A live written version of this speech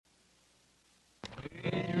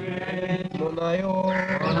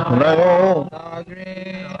Munayo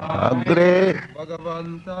Agre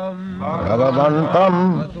Bhagavantam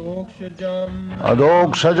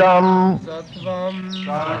Adokshajam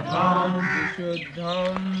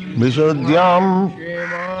Vishuddhyam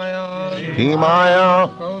Himaya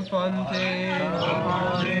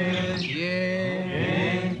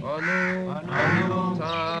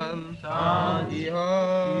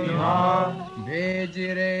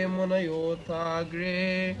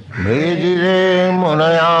Bhejire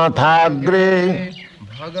Munayathagre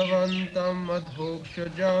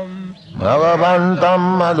Bhagavantam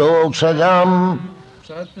Adokshajam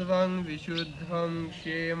Sattvam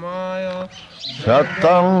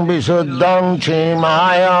Visuddham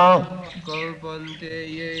Kshemaya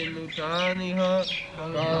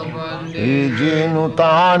Ije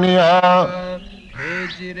Nutaniha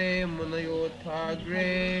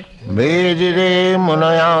Bhejire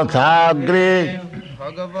Munayathagre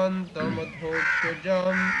Bhagavantam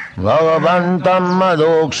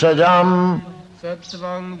Adokshajam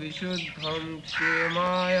Satyam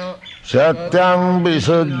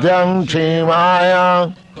Visuddham Kshemaya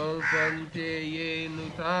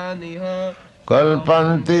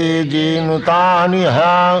Kalpante Ye Nutaniha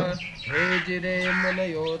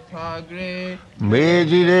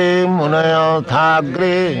Bhejire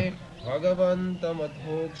Munayathagre Bhagavantam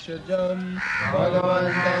Adokshajam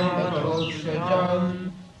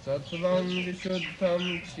Sattvam Vishuddham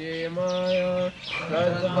Kshemaya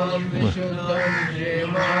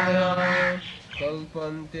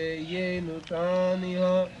Kalpante Ye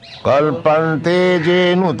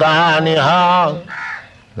Nutaniha.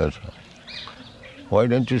 That's right. Why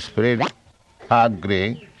don't you spread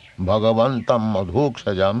Agre Bhagavantam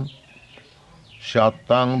Adhokshajam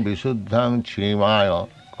Sattvam Visuddham Kshemaya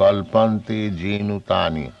Kalpante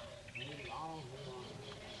Jenutani.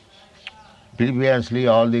 Previously,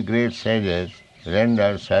 all the great sages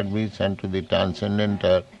rendered service unto the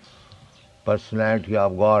transcendental personality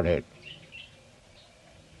of Godhead.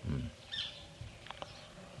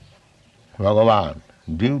 Bhagavan,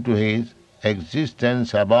 due to his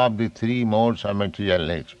existence above the three modes of material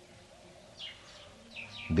nature,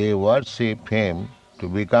 they worship him to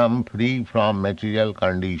become free from material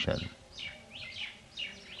condition.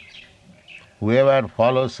 Whoever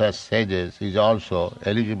follows such sages is also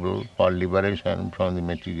eligible for liberation from the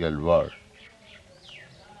material world.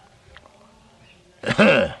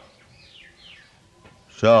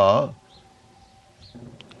 So,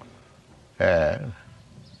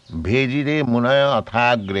 Bhejire Munaya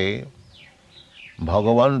Athagre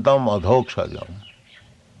Bhagavantam Adhokshajam.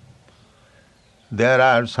 There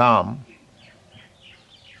are some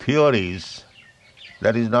theories,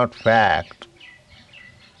 that is not fact,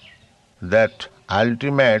 that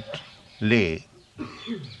ultimately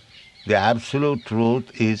the absolute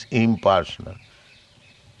truth is impersonal.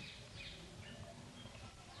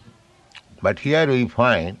 But here we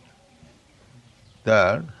find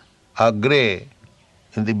that Agre,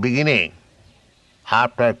 in the beginning,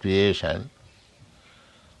 after creation,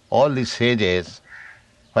 all the sages,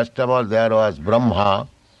 first of all there was Brahma,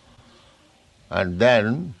 and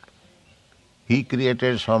then he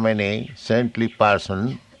created so many saintly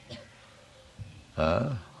persons,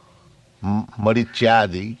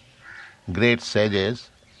 Marichyadi, great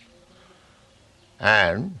sages,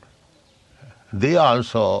 and they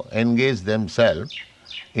also engaged themselves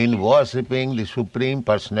in worshipping the Supreme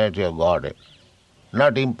Personality of Godhead,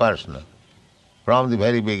 not impersonal, from the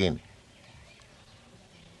very beginning.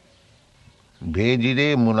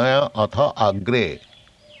 Bhejire Munaya Atha Agre,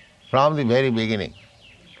 from the very beginning.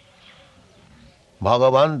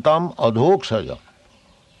 Bhagavantam Adhokshajam.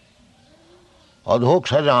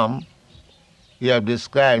 Adhokshajam, we have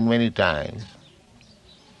described many times,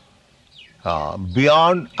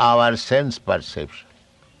 beyond our sense perception.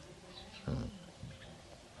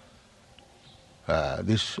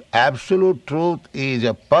 This absolute truth is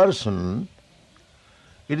a person,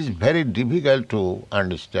 it is very difficult to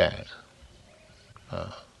understand.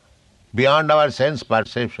 Beyond our sense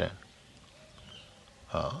perception.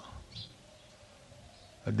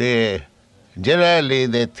 Generally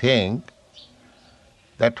they think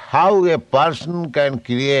that how a person can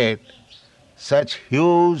create such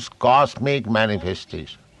huge cosmic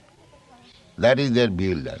manifestation. That is their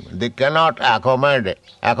bewilderment. They cannot accommodate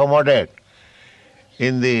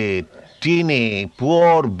in the teeny,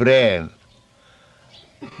 poor brain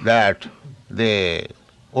that the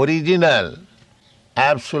original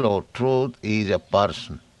absolute truth is a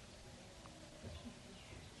person.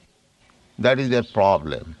 That is their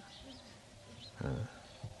problem.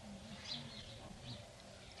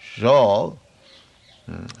 So,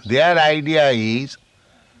 their idea is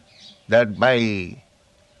that by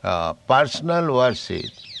personal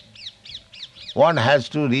worship one has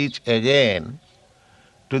to reach again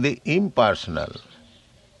to the impersonal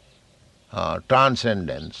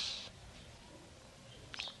transcendence.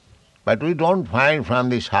 But we don't find from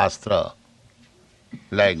the Shastra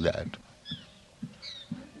like that.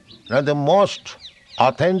 Now the most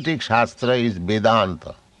authentic Shastra is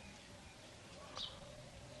Vedanta.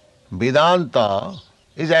 Vedanta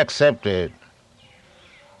is accepted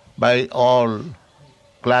by all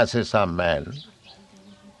classes of men,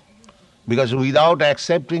 because without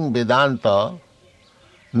accepting Vedanta,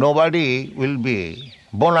 nobody will be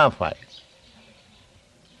bona fide.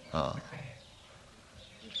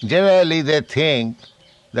 Generally they think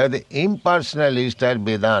that the impersonalists are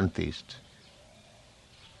Vedantists.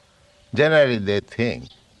 Generally they think,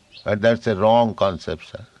 but that's a wrong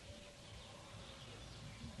conception.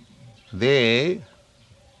 They,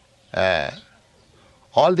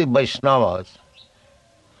 all the Vaishnavas,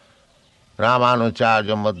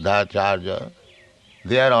 Ramanujarya, Madhacharya,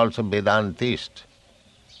 they are also Vedantists.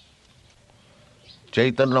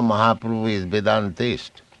 Chaitanya Mahaprabhu is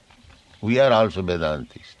Vedantist. We are also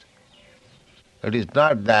Vedantists. It is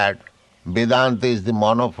not that Vedanta is the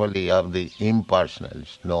monopoly of the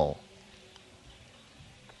impersonalists. No.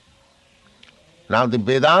 Now the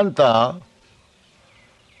Vedanta,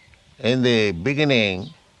 in the beginning,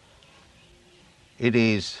 it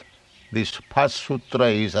is, this first sutra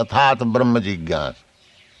is Athat Brahma Jigyasa.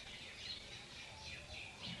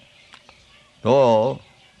 So,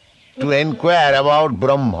 to inquire about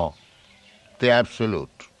Brahma, the Absolute.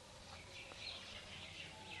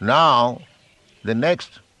 Now, the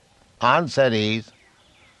next answer is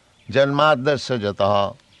Janmadasya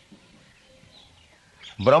Jataha.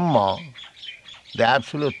 Brahma, the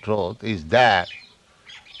Absolute Truth, is that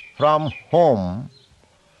from whom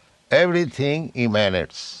everything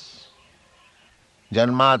emanates.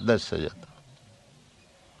 Janmadasya Jataha.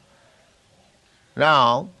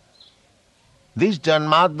 Now, this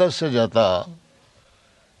Janmadasya Jataha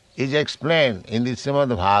is explained in the Srimad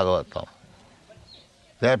Bhagavatam.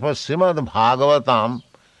 Therefore, Srimad Bhagavatam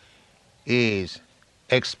is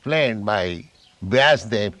explained by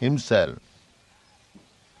Vyasadeva himself.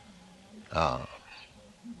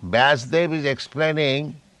 Vyasadeva is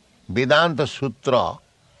explaining Vedanta Sutra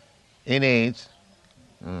in his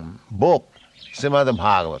book, Srimad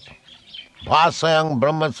Bhagavatam. Bhasayam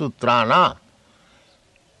Brahma Sutrana.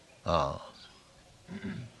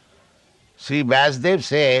 Sri Vyasadeva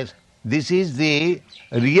says this is the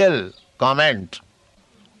real comment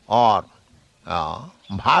or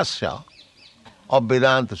bhasya of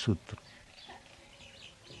Vedanta Sutra,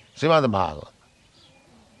 Srimad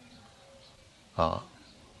Bhagavatam.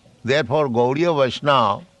 Therefore, Gaudiya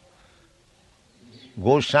Vaishnava,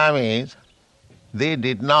 Goswamis, they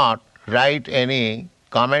did not write any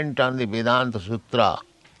comment on the Vedanta Sutra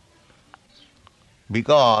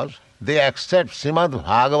because they accept Srimad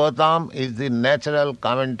Bhagavatam is the natural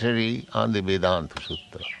commentary on the Vedanta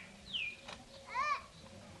Sutra.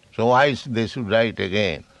 So why they should write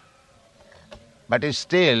again? But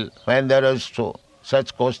still, when there was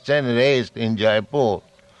such question raised in Jaipur,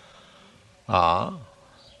 that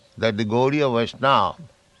the Gaudiya Vaishnava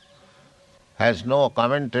has no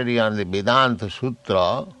commentary on the Vedanta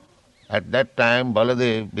Sutra, at that time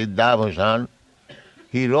Baladev Vidyabhushan,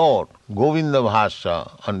 he wrote Govinda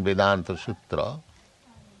Bhasya on Vedanta Sutra.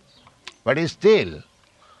 But still,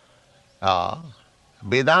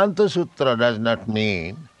 Vedanta Sutra does not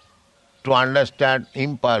mean to understand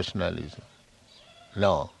impersonalism.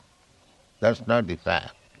 No, that's not the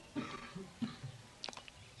fact.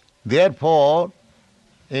 Therefore,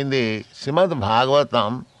 in the Srimad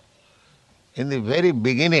Bhagavatam, in the very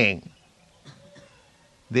beginning,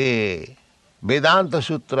 the Vedanta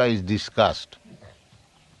Sutra is discussed.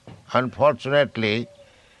 Unfortunately,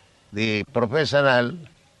 the professional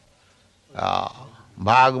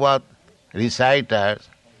Bhagavat reciters,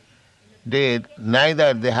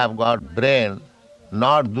 neither they have got brain,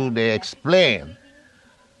 nor do they explain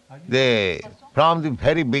from the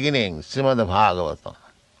very beginning, Srimad Bhagavatam.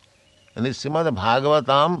 In the Srimad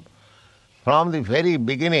Bhagavatam, from the very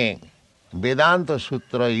beginning, Vedanta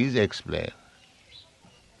Sutra is explained.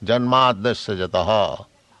 Janmadasya Jataha.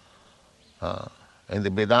 In the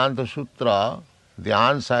Vedanta Sutra, the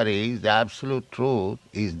answer is, the absolute truth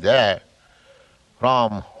is that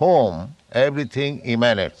from whom everything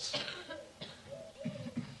emanates.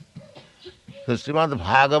 So Srimad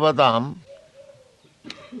Bhagavatam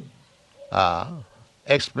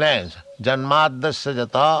explains, Janmadasya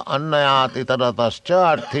Jata annayat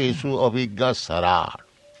itaratascha artheshu avijña sarat.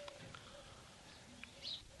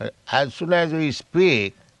 As soon as we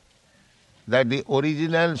speak, that the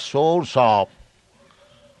original source of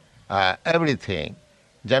everything,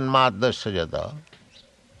 Janmadasya Jata.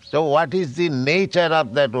 So what is the nature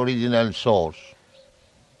of that original source?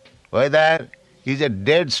 Whether he is a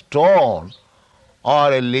dead stone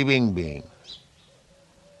or a living being.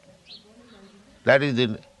 That is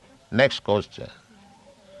the next question.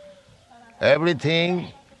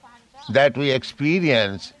 Everything that we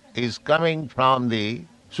experience is coming from the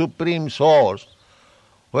Supreme Source,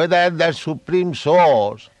 whether that Supreme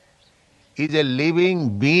Source is a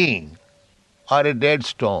living being or a dead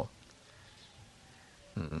stone.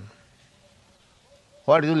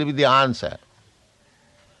 What will be the answer?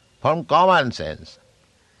 From common sense.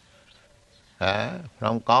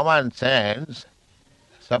 From common sense,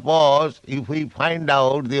 suppose if we find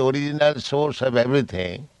out the original source of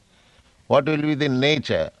everything, what will be the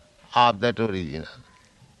nature of that original?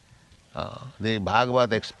 The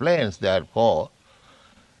Bhagavad explains, therefore,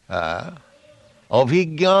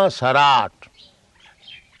 Avijñā Sarat.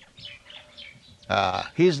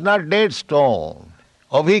 He is not dead stone.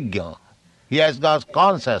 Avijñā. He has got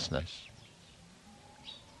consciousness.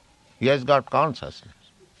 He has got consciousness.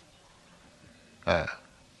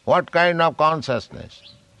 What kind of consciousness?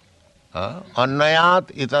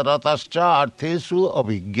 Annayat itaratascha arthesu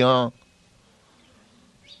avijñā.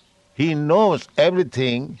 He knows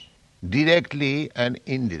everything directly and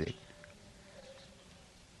indirectly.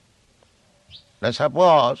 Now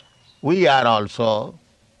suppose we are also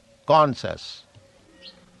conscious.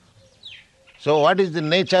 So what is the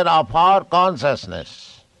nature of our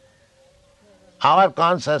consciousness? Our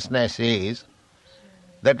consciousness is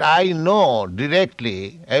that I know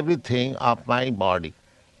directly everything of my body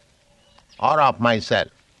or of myself.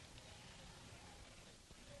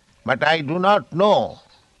 But I do not know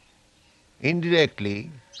indirectly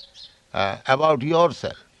about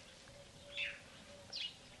yourself.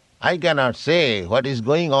 I cannot say what is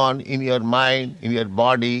going on in your mind, in your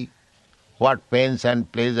body, what pains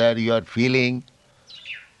and pleasure you are feeling.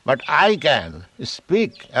 But I can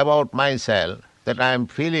speak about myself that I am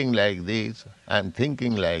feeling like this, I am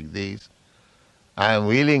thinking like this, I am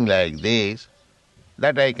willing like this.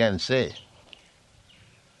 That I can say.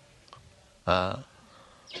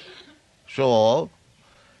 So,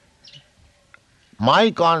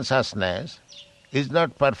 my consciousness is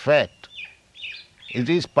not perfect. It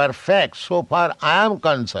is perfect so far I am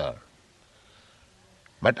concerned.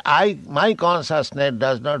 But my consciousness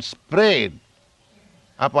does not spread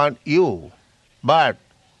upon you. But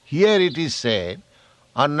here it is said,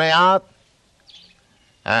 Annayat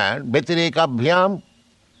and Vyatirikabhyam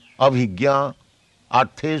Avijñā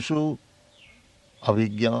Arthesu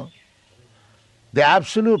Avijñā. The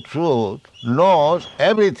Absolute Truth knows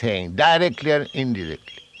everything directly and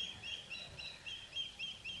indirectly.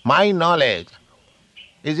 My knowledge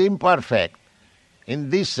is imperfect in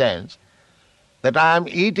this sense that I am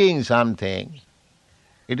eating something,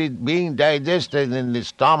 it is being digested in the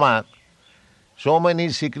stomach, so many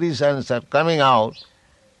secretions are coming out,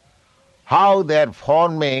 how they are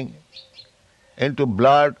forming into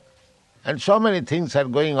blood, and so many things are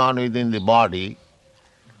going on within the body.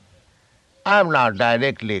 I am not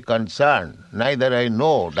directly concerned, neither I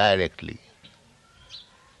know directly.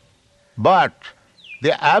 But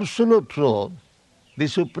the Absolute Truth, the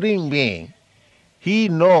Supreme Being, He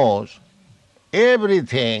knows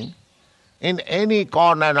everything in any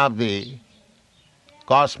corner of the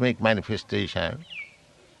cosmic manifestation.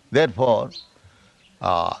 Therefore,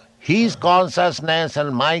 His consciousness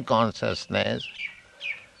and my consciousness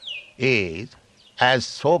is, as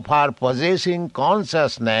so far possessing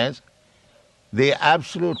consciousness, the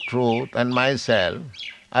Absolute Truth and myself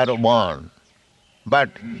are one.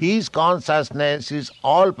 But His consciousness is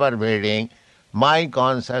all-pervading, my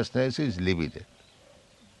consciousness is limited.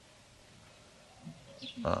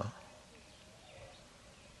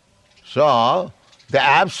 So, the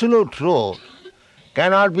Absolute Truth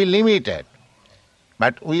cannot be limited,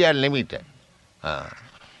 but we are limited.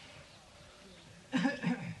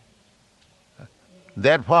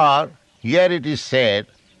 Therefore, here it is said,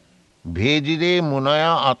 Bhejire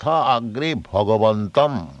munaya atha agre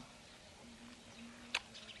bhagavantam.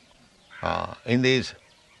 In this,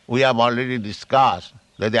 we have already discussed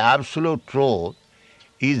that the Absolute Truth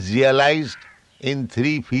is realized in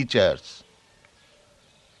three features.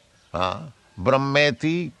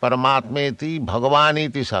 Brahmeti, Paramatmeti,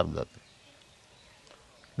 Bhagavaniti Sabdati.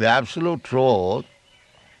 The Absolute Truth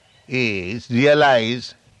is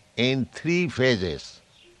realized in three phases.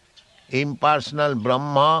 Impersonal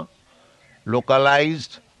Brahma,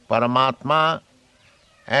 localized Paramatma,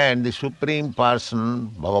 and the Supreme Person,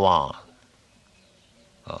 Bhagavan.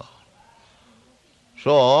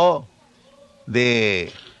 So,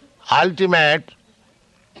 the ultimate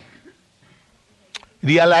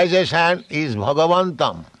realization is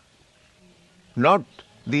Bhagavantam, not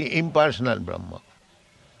the impersonal Brahma.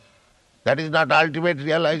 That is not ultimate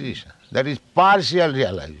realization. That is partial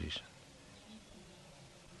realization.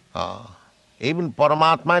 Even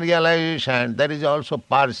Paramatma realization, that is also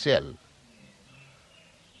partial.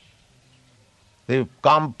 The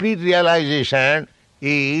complete realization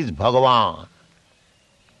is Bhagavan.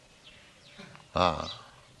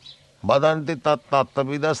 Vadanti tat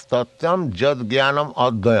tattavidas tatyam jad jnanam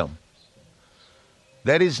advayam.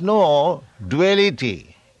 There is no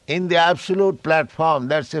duality in the absolute platform,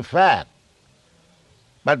 that's a fact.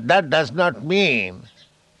 But that does not mean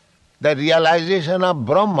the realization of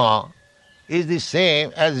Brahma is the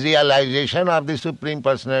same as realization of the Supreme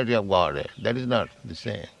Personality of Godhead. That is not the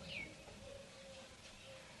same.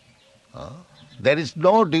 There is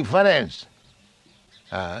no difference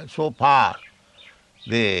so far.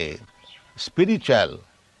 The spiritual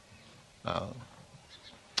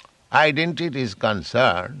identity is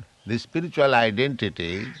concerned, the spiritual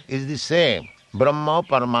identity is the same, Brahma,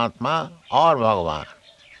 Paramatma or Bhagavan.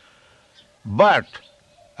 But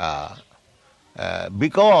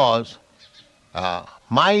because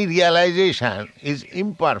my realization is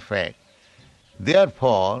imperfect,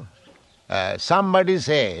 therefore somebody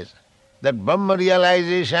says that Brahma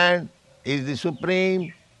realization is the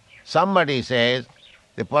supreme, somebody says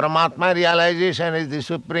the Paramatma realization is the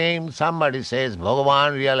supreme, somebody says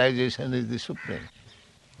Bhagavan realization is the supreme.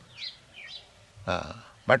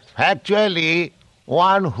 But factually,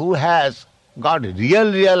 one who has got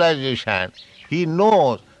real realization, he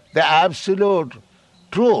knows the absolute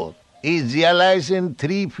truth is realized in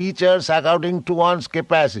three features according to one's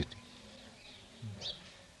capacity.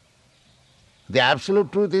 The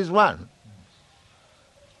absolute truth is one.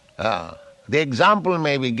 The example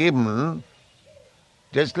may be given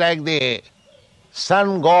just like the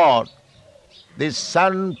sun god, the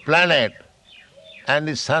sun planet and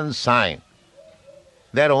the sun sign.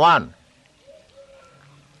 They are one.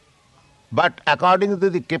 But according to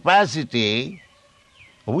the capacity,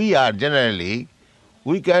 we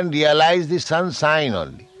can realize the sun sign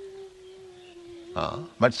only.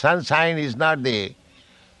 But sun sign is not the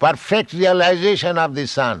perfect realization of the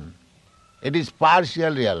sun. It is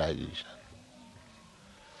partial realization.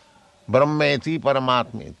 Brahmeti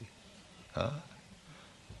Paramatmeti.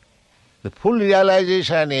 The full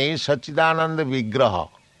realization is Satchidananda Vigraha.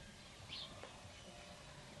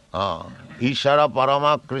 Ishara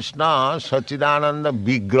Parama Krishna Satchidananda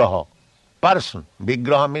Vigraha. Person.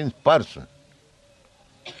 Vigraha means person.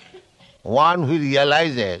 One who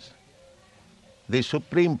realizes the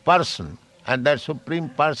Supreme Person, and that Supreme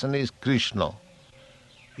Person is Krishna.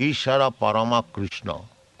 Ishara Parama Krishna.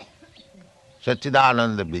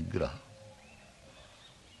 Satchidananda Vigraha.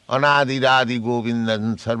 Anadiradi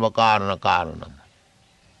Govindan Sarvakarana Karanam.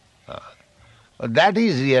 That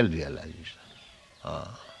is real realization.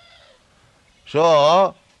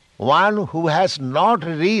 So, one who has not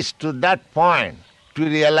reached to that point to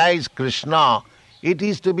realize Krishna, it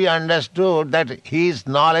is to be understood that his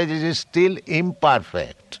knowledge is still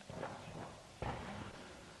imperfect.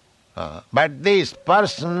 But these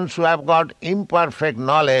persons who have got imperfect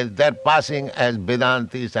knowledge, they are passing as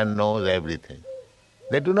Vedantis and knows everything.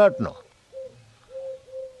 They do not know.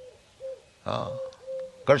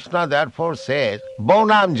 Krishna therefore says,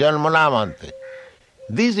 Bonam Janmanam Ante.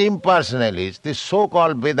 These impersonalists, the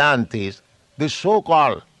so-called Vedantis, the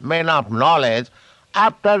so-called men of knowledge,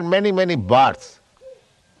 after many, many births,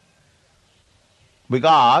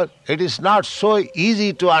 because it is not so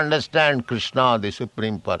easy to understand Krishna, the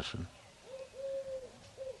Supreme Person.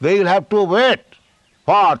 They will have to wait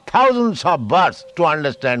for thousands of births to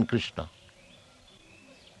understand Krishna.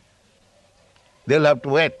 They will have to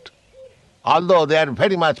wait, although they are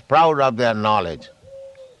very much proud of their knowledge.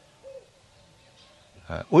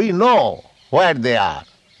 We know where they are.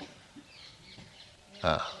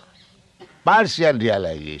 Partial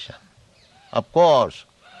realization. Of course,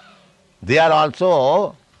 they are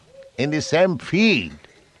also in the same field.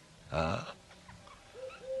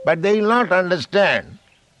 But they will not understand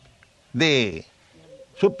the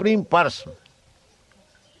Supreme Person.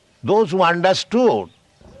 Those who understood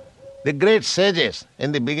the great sages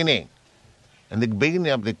in the beginning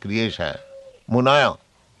of the creation, Munaya,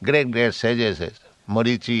 great sages,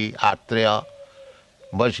 Marichi, Atreya,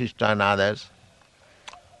 Vasishtha and others.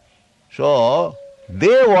 So,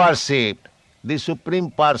 they worshipped the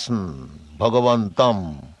Supreme Person,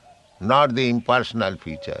 Bhagavantam, not the impersonal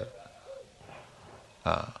feature.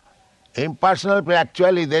 Impersonal,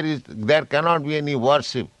 actually there cannot be any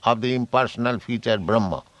worship of the impersonal feature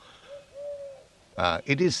Brahma.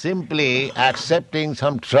 It is simply accepting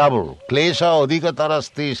some trouble. Klesha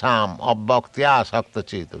adhikatarasti sam abbhaktya sakta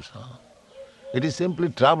chetusam. It is simply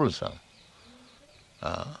troublesome.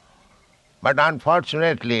 But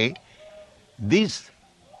unfortunately, these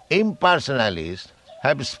impersonalists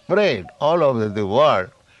have spread all over the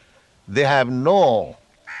world. They have no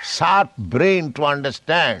sharp brain to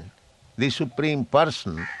understand the Supreme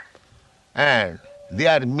Person, and they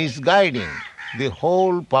are misguiding the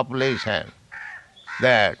whole population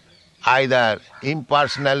that either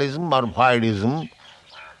impersonalism or voidism,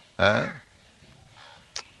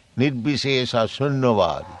 nirvishesha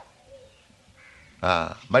shunyavad.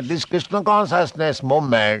 But this Krishna consciousness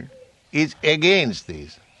movement is against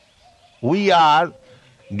this. We are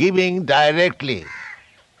giving directly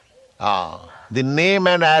the name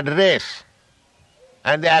and address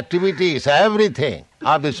and the activities, everything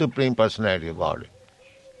of the Supreme Personality of Godhead.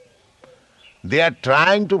 They are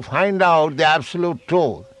trying to find out the absolute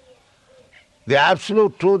truth. The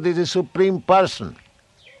absolute truth is the Supreme Person.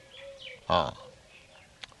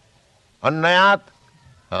 Annayat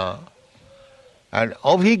and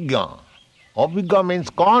avijñā. Avijñā means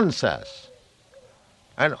conscious.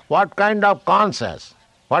 And what kind of conscious?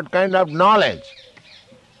 What kind of knowledge?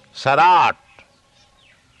 Sarat.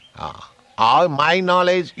 My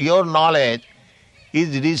knowledge, your knowledge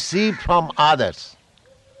is received from others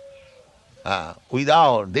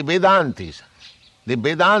without the Vedantis. The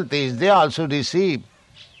Vedantis, they also receive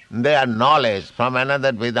their knowledge from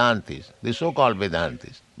another Vedantis, the so-called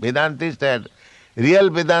Vedantis. Real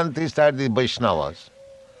Vedantis are the Vaishnavas.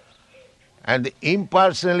 And the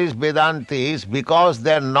impersonalist Vedantis, because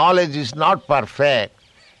their knowledge is not perfect,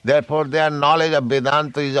 therefore their knowledge of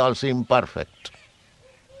Vedanta is also imperfect.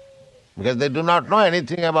 Because they do not know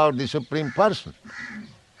anything about the Supreme Person.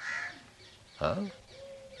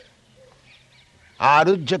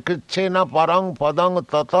 Arujya krichena parang padang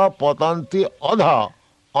tata patanti adha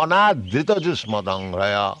anadrita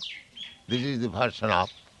jusmadangraya. This is the version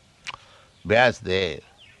of Vyasdev.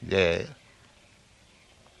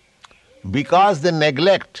 Because they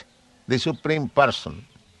neglect the Supreme Person,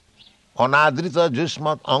 anadrita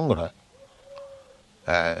jusmat angra,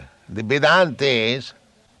 the Vedantis,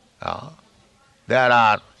 there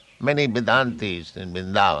are many Vedantis in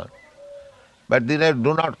Vrindavan, but they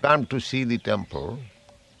do not come to see the temple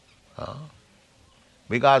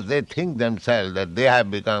because they think themselves that they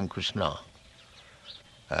have become Krishna.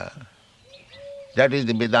 That is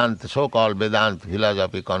the Vedanta, so-called Vedanta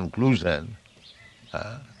philosophy conclusion.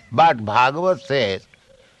 But Bhagavat says,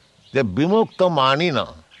 the vimukta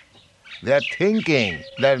manina, they are thinking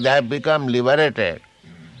that they have become liberated.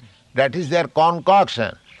 That is their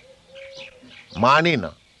concoction.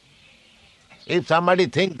 Manina. If somebody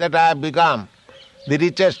thinks that I have become the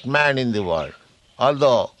richest man in the world,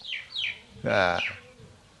 although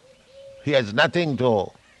he has nothing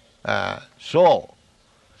to show,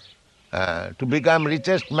 to become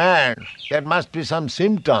richest man, there must be some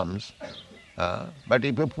symptoms. But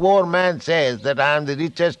if a poor man says that I am the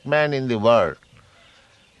richest man in the world,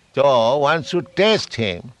 so one should test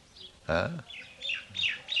him,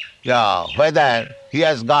 whether he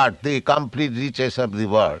has got the complete riches of the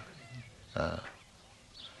world.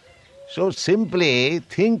 So simply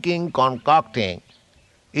thinking, concocting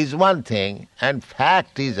is one thing, and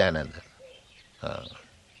fact is another.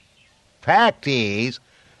 Fact is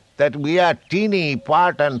that we are teeny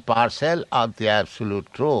part and parcel of the absolute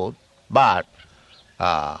truth, but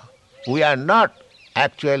we are not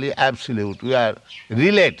actually absolute, we are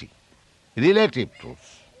relative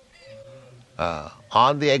truth.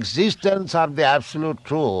 On the existence of the absolute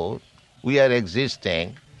truth, we are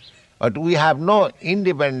existing, but we have no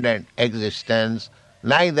independent existence,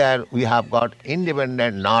 neither we have got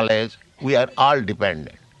independent knowledge, we are all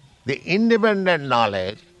dependent. The independent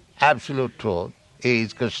knowledge, absolute truth,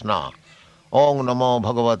 is Krishna. Om Namo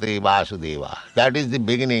Bhagavate Vasudeva. That is the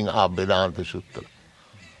beginning of Vedanta Sutra.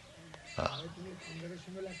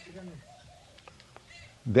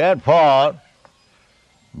 Therefore,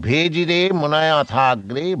 Bhejire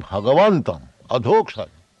Munayathagre Bhagavantam Adhoksha.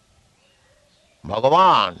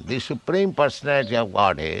 Bhagavan, the Supreme Personality of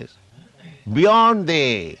God, is beyond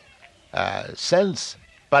the sense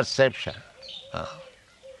perception.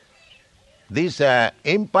 This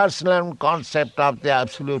impersonal concept of the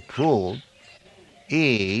absolute truth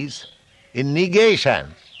is a negation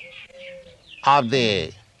of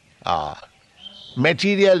the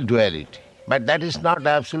material duality. But that is not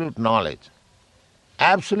absolute knowledge.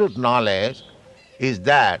 Absolute knowledge is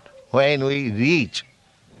that when we reach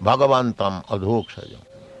Bhagavantam Adhokshajam.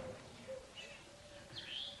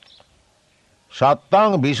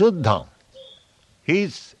 Sattang Visuddham.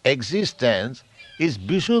 His existence is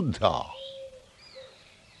Visuddha,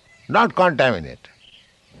 not contaminated.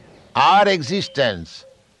 Our existence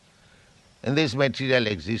in this material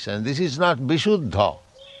existence, this is not Visuddha.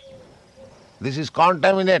 This is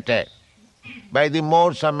contaminated by the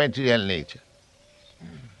modes of material nature.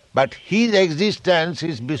 But his existence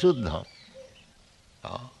is Visuddha.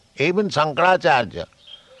 Even Shankaracharya,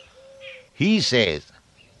 he says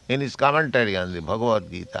in his commentary on the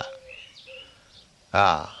Bhagavad Gita,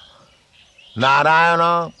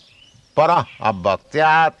 Narayana para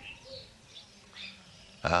abhaktyat,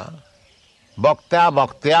 bhaktya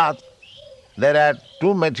bhaktyat. There are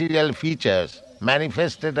two material features,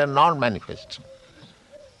 manifested and non-manifested.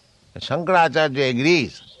 Shankaracharya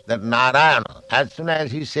agrees that Narayana, as soon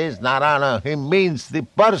as he says Narayana, he means the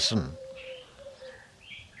person.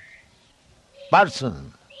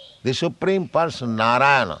 Person, the Supreme Person,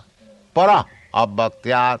 Narayana, para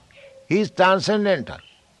abhaktyat, he is transcendental.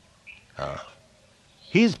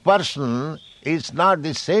 His person is not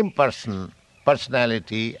the same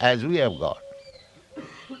personality as we have got.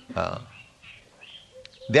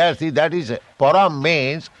 That is, param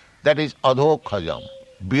means that is adhokhajam,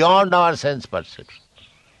 beyond our sense perception.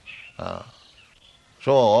 And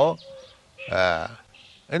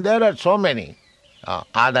there are so many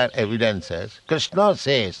other evidences. Krishna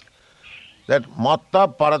says that matta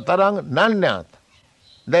paratarang nanyat,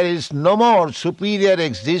 there is no more superior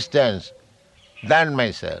existence than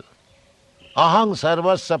myself. Aham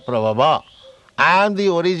sarvasya prabhava, I am the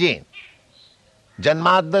origin.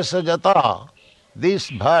 Janmadasya jata, this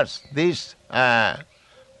verse, this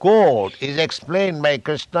quote is explained by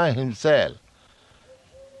Krishna himself,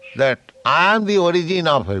 that I am the origin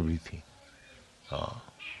of everything.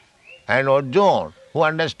 And Arjuna, who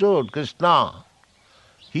understood Krishna,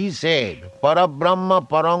 he said, Parabrahma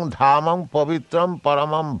parang dhamam pavitram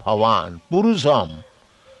paramam bhavan, Purusham.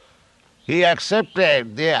 He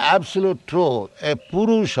accepted the absolute truth, a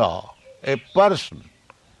Purusha, a person.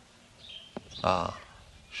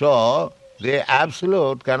 So, the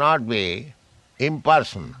absolute cannot be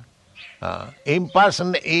impersonal.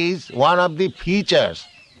 Impersonal is one of the features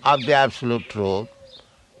of the absolute truth,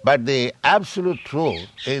 but the absolute truth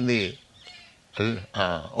in the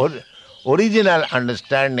original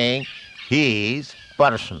understanding is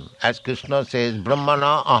person. As Krishna says,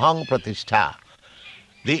 Brahmana aham pratishtha.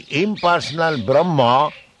 The impersonal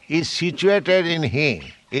Brahma is situated in him.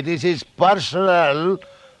 It is his personal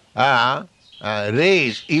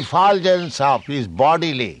rays, effulgence of his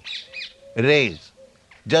bodily rays.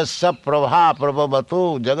 Jassa prabha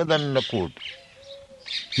prabhavatu jagadannakut.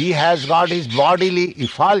 He has got his bodily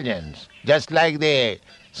effulgence, just like the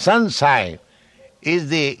sunshine is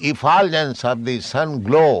the effulgence of the sun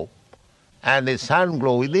globe. And the sun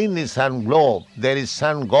globe, within the sun globe, there is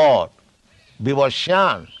sun god,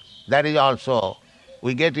 Vivasyan. That is also,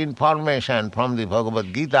 we get information from the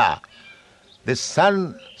Bhagavad Gita. The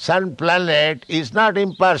sun planet is not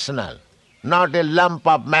impersonal, not a lump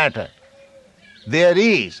of matter. There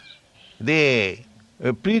is the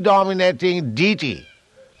predominating deity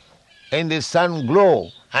in the sun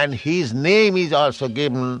globe, and his name is also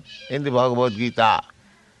given in the Bhagavad Gita,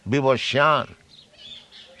 Vivasyan.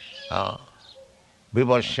 Vivasyan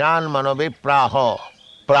manovipraho.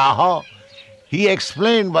 Praho. He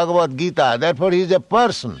explained Bhagavad Gita, therefore he is a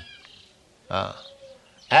person.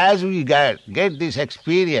 As we get this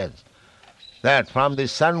experience that from the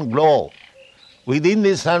sun globe, within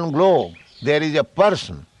the sun globe, there is a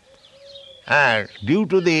person, and due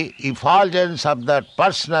to the effulgence of that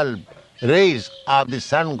personal rays of the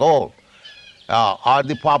sun globe, or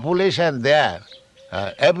the population there,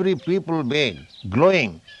 every people being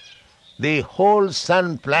glowing, the whole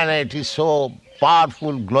sun planet is so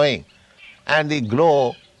powerful glowing, and the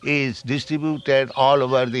glow is distributed all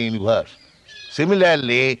over the universe.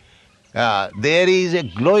 Similarly, there is a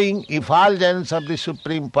glowing effulgence of the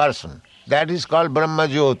Supreme Person. That is called Brahma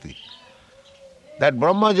Jyoti. That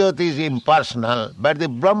Brahma Jyoti is impersonal, but the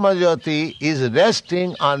Brahma Jyoti is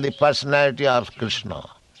resting on the personality of Krishna.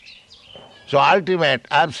 So ultimate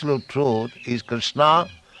absolute truth is Krishna.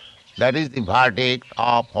 That is the verdict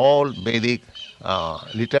of whole Vedic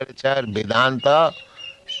literature, Vedanta.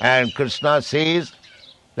 And Krishna says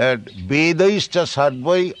that Vedaishcha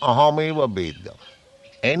sarvai ahameva Vedam.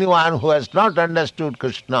 Anyone who has not understood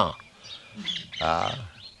Krishna,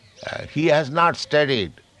 he has not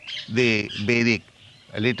studied the Vedic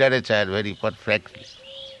literature very perfectly.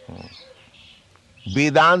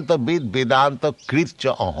 Vedanta vid Vedanta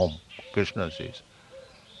kritya aham, Krishna says.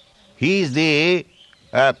 He is the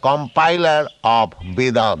compiler of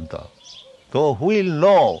Vedanta. So who will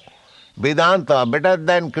know Vedanta better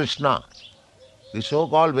than Krishna? The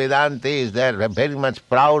so-called Vedantis, they are very much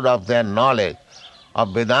proud of their knowledge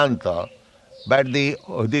of Vedanta, but the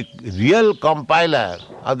real compiler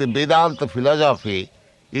of the Vedanta philosophy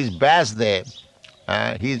is Vyasdev.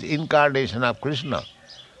 He is incarnation of Krishna.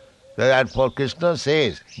 Therefore Krishna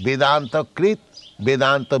says, Vedanta Krit,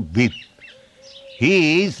 Vedanta Vid.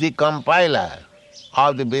 He is the compiler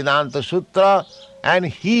of the Vedanta Sutra, and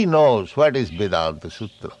he knows what is Vedanta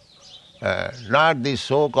Sutra. Not the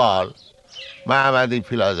so-called Mayavadi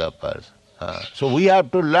philosophers. So we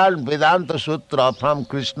have to learn Vedanta Sutra from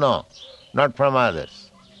Krishna, not from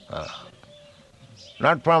others.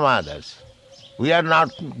 Not from others. We are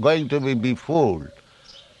not going to be befooled.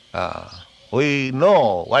 We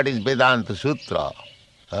know what is Vedanta Sutra.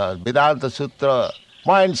 Vedanta Sutra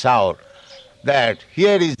points out that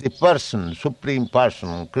here is the person, Supreme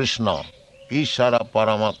Person, Krishna, Ishara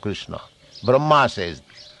Parama Krishna. Brahma says,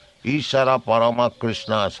 Ishara Parama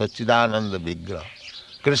Krishna Sachidananda Vigraha.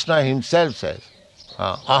 Krishna himself says,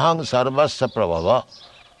 Aham Sarvasya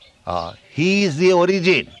Prabhava. He is the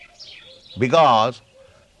origin, because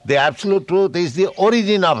the absolute truth is the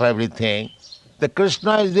origin of everything. The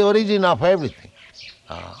Krishna is the origin of everything.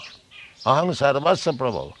 Aham Sarvasya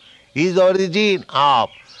Prabhava. He is the origin of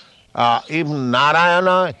even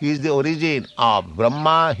Narayana, he is the origin of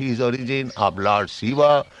Brahma, he is the origin of Lord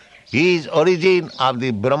Shiva, he is origin of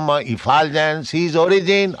the Brahma effulgence, he is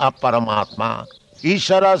origin of Paramatma.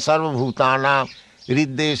 Ishara Sarvabhutana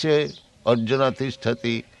Riddeshe Arjuna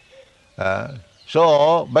Tisthati.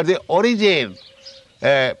 But the origin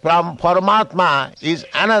from Paramatma is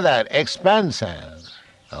another expansion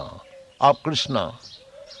of Krishna.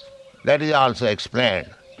 That is also explained.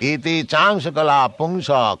 Iti changsakala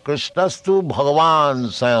pungsa krishnastu bhagavan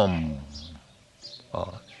sayam.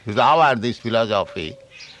 With our this philosophy,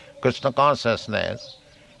 Krishna consciousness,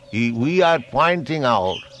 we are pointing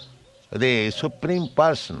out the Supreme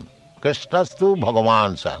Person, krishnastu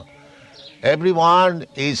bhagavan sayam. Everyone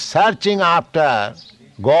is searching after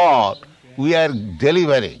God, we are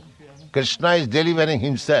delivering. Krishna is delivering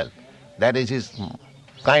himself. That is his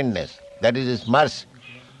kindness, that is his mercy.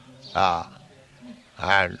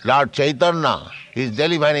 And Lord Chaitanya is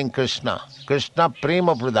delivering Krishna. Krishna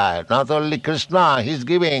Prema Pradaya. Not only Krishna, he is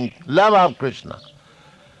giving love of Krishna.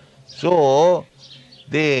 So,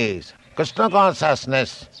 these Krishna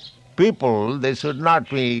consciousness people, they should not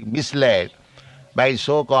be misled by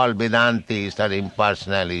so-called Vedantists or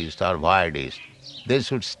impersonalists or voidists. They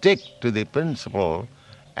should stick to the principle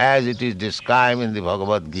as it is described in the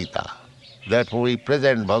Bhagavad Gita. Therefore we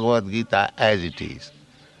present Bhagavad Gita as it is.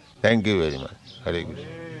 Thank you very much. Hare Krishna.